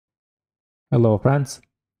Hello friends,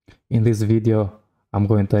 in this video I'm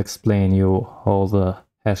going to explain you how the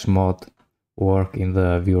hash mode work in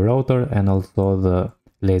the Vue Router and also the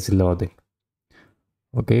lazy loading.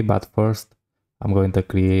 Okay, but first I'm going to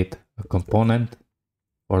create a component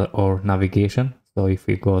or navigation. So if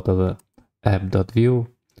we go to the app.vue,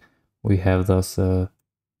 we have this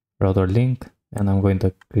router link, and I'm going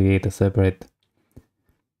to create a separate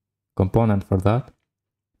component for that.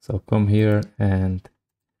 So come here and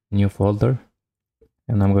new folder,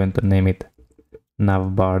 and I'm going to name it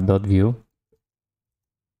navbar.vue,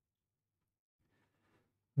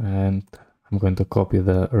 and I'm going to copy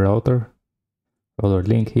the router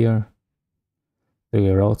link here. 3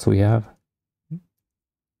 routes we have.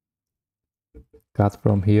 Cut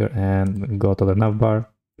from here and go to the navbar,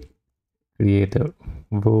 create a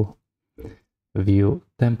Vue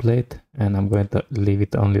template, and I'm going to leave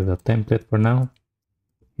it only the template for now.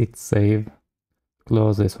 Hit save,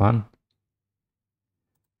 close this one,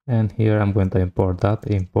 and here I'm going to import that.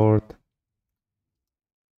 Import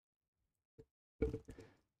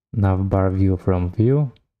navbar view from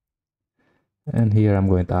Vue, and here I'm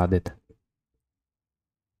going to add it.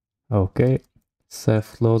 Okay,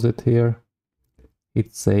 close it here,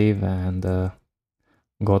 hit save, and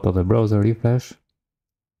go to the browser, refresh,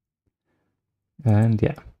 and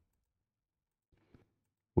yeah,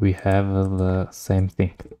 we have the same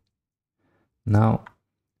thing. Now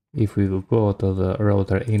if we go to the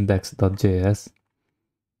router index.js,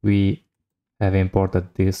 we have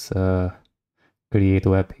imported this create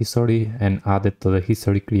web history and added to the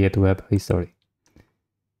history create web history.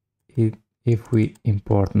 If we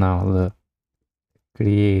import now the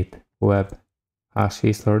create web hash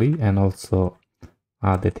history and also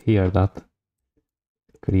add it here, that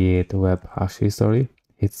create web hash history,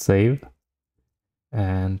 hit save,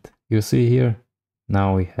 and you see here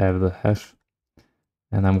now we have the hash.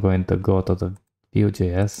 And I'm going to go to the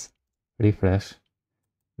Vue.js, refresh,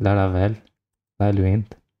 Laravel,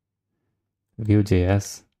 Tailwind,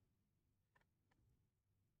 Vue.js,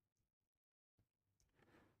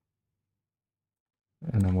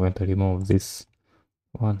 and I'm going to remove this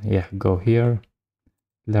one. Yeah, go here,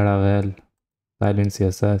 Laravel, Tailwind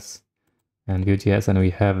CSS, and Vue.js, and we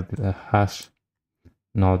have the hash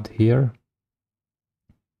node here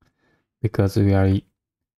because we are in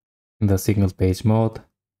the single page mode,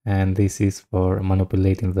 and this is for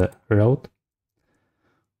manipulating the route.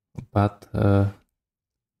 But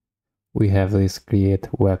we have this create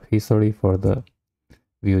web history for the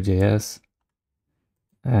Vue.js,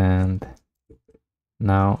 and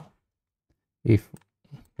now if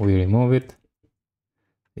we remove it,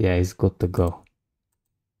 yeah, it's good to go.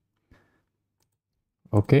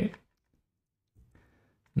 Okay,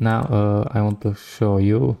 now I want to show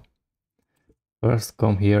you. First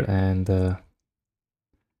come here and I'm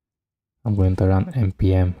going to run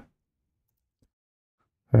npm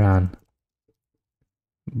run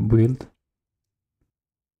build.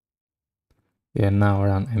 Yeah, now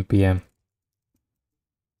run npm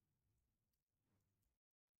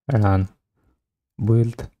run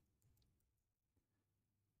build.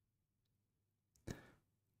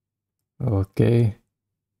 Okay,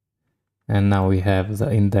 and now we have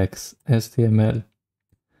the index HTML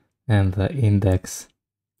and the index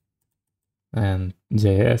and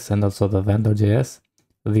JS and also the vendor JS.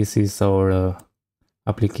 This is our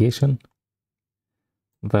application.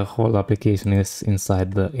 The whole application is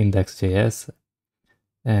inside the index.js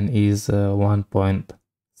and is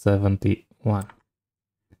 1.71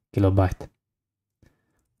 kilobyte.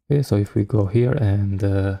 Okay, so if we go here and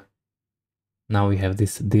now we have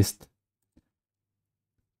this dist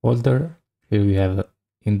folder. Here we have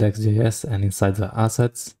index.js, and inside the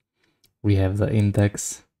assets we have the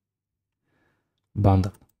index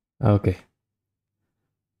bundle. Okay,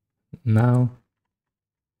 now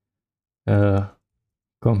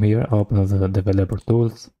come here, open the developer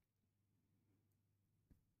tools,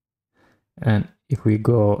 and if we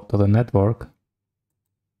go to the network,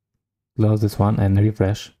 close this one and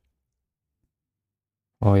refresh.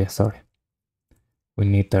 Oh yeah, sorry, we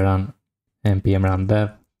need to run npm run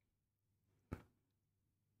dev.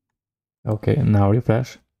 Okay, now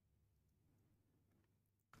refresh,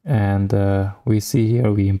 and we see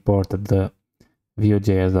here we imported the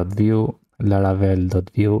Vue.js.vue,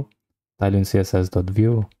 Laravel.vue, Tailwind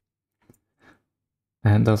CSS.vue,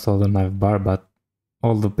 and also the navbar, but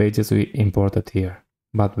all the pages we imported here.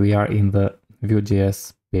 But we are in the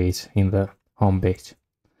Vue.js page, in the home page.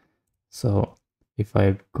 So if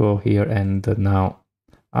I go here and now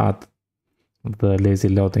add the lazy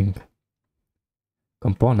loading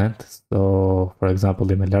component, so for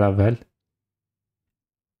example in the Laravel,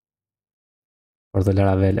 for the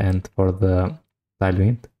Laravel and for the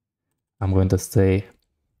Tailwind, I'm going to say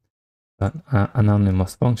an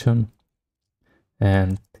anonymous function,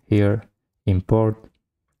 and here import,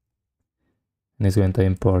 and it's going to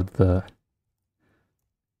import the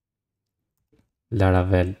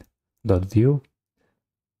laravel.vue.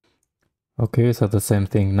 Okay, so the same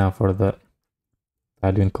thing now for the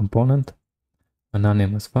Tailwind component,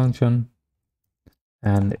 anonymous function,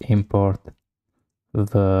 and import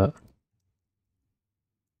the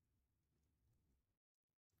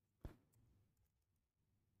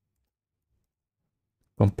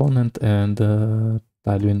component and the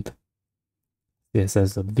Tailwind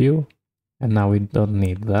css.vue, and now we don't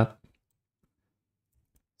need that.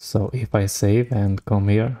 So if I save and come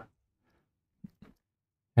here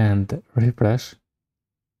and refresh,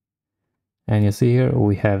 and you see here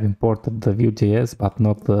we have imported the Vue.js but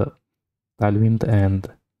not the Tailwind and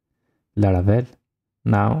Laravel.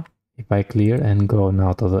 Now if I clear and go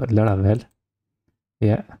now to the Laravel,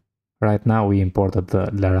 yeah, right now we imported the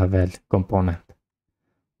Laravel component.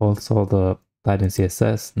 Also the Tailwind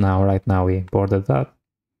CSS, right now we imported that.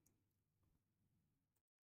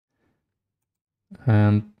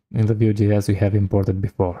 And in the Vue.js we have imported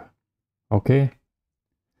before. Okay,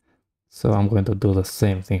 so I'm going to do the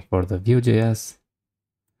same thing for the Vue.js,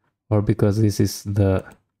 or because this is the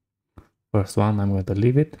first one, I'm going to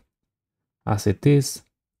leave it as it is,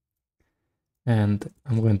 and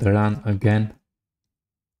I'm going to run again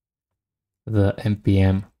the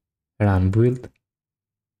npm run build,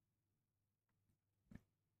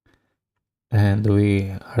 and we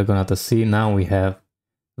are going to see now we have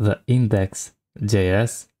the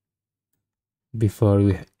index.js. Before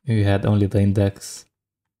we had only the index.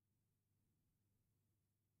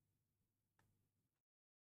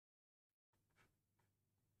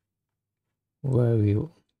 Where we,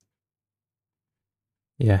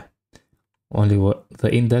 yeah, only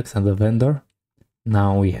the index and the vendor.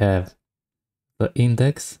 Now we have the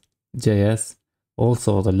index.js,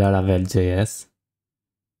 also the Laravel.js,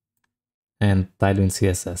 and Tailwind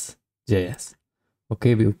CSS.js.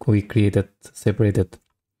 Okay, we created separated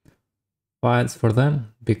files for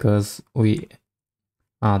them because we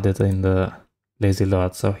added in the lazy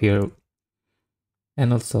load. So here,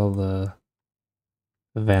 and also the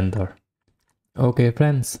vendor. Okay,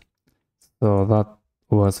 friends, so that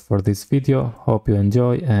was for this video. Hope you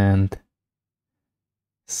enjoy and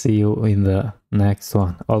see you in the next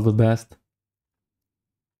one. All the best.